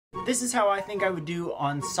This is how I think I would do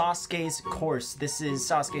on Sasuke's course. This is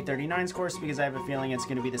Sasuke 39's course because I have a feeling it's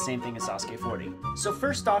going to be the same thing as Sasuke 40. So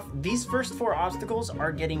first off, these first 4 obstacles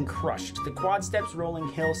are getting crushed. The quad steps, rolling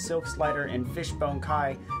hill, silk slider, and fishbone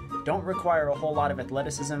kai don't require a whole lot of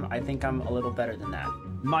athleticism. I think I'm a little better than that.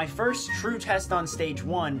 My first true test on stage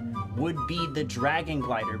 1 would be the dragon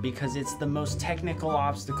glider because it's the most technical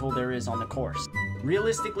obstacle there is on the course.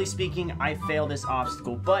 Realistically speaking, I fail this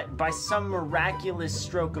obstacle, but by some miraculous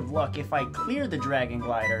stroke of luck, if I clear the dragon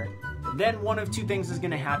glider, then one of 2 things is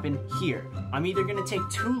going to happen here. I'm either going to take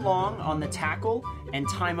too long on the tackle and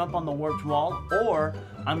time up on the warped wall, or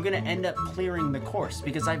I'm going to end up clearing the course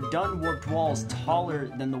because I've done warped walls taller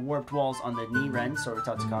than the warped walls on the Niren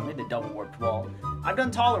Sorutatsukame, the double warped wall. I've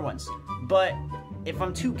done taller ones, but if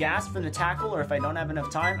I'm too gassed for the tackle or if I don't have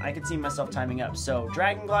enough time, I could see myself timing up. So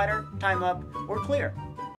dragon glider, time up, or clear.